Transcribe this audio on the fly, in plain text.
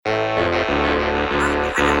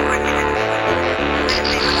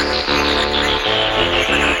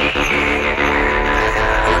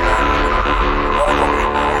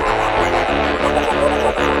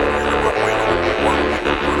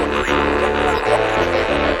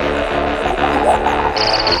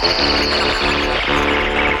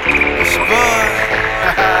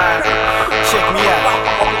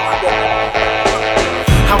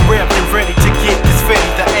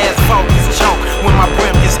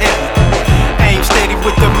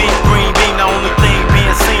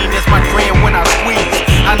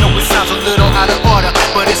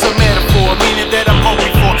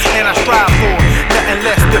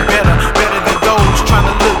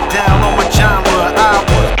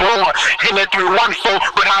314,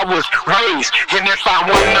 but I was raised in that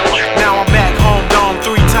 510. Now I'm back home, dome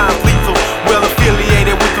 3 times lethal, well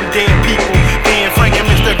affiliated with them dead people. Being Frank and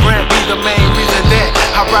Mr. Grant be the main reason that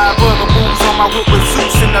I ride bugger moves on my whip with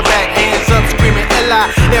suits in the back, hands up screaming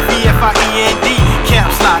L-I-F-E-F-I-E-N-D,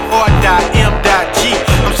 caps lock R.M.G.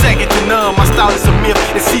 I'm second to none, my style is a myth,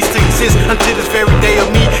 it ceased to exist until this very day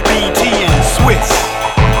of me